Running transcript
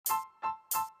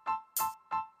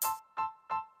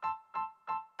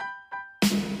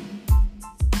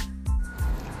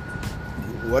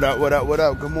What up, what up, what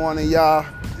up? Good morning, y'all.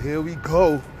 Here we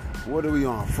go. What are we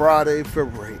on? Friday,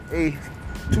 February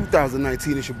 8th,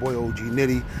 2019. It's your boy OG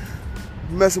Nitty.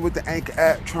 Messing with the Anchor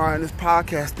app, trying this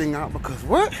podcast thing out because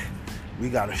what? We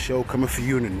got a show coming for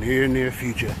you in the near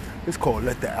future. It's called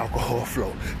Let the Alcohol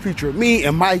Flow. Featuring me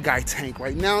and my guy Tank.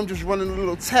 Right now I'm just running a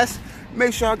little test.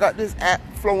 Make sure I got this app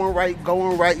flowing right,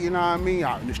 going right, you know what I mean?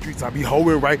 Out in the streets, I be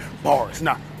holding right bars.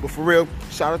 Nah, but for real,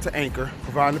 shout out to Anchor,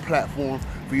 providing the platform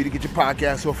for you to get your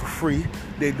podcast off for free.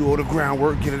 They do all the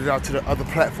groundwork, get it out to the other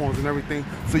platforms and everything.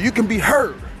 So you can be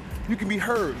heard. You can be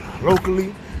heard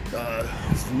locally,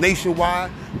 nationwide,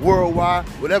 worldwide,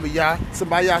 whatever, y'all.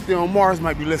 Somebody out there on Mars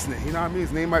might be listening. You know what I mean?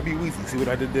 His name might be Weezy. See what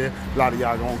I did there? A lot of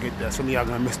y'all gonna get that. Some of y'all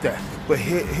gonna miss that. But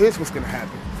here's what's gonna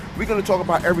happen. We're gonna talk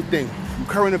about everything from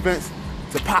current events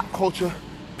to pop culture,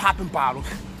 popping bottles,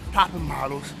 popping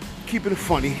models, keeping it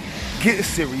funny, getting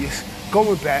serious,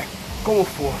 going back, going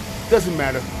forth. Doesn't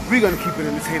matter. We're gonna keep it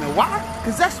entertaining. Why?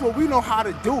 Because that's what we know how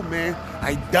to do, man.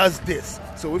 I does this.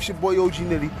 So it's your boy OG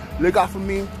Nitty. Look out for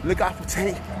me. Look out for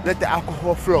Tank. Let the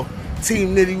alcohol flow.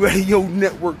 Team Nitty Radio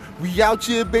Network. We out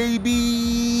here,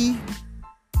 baby.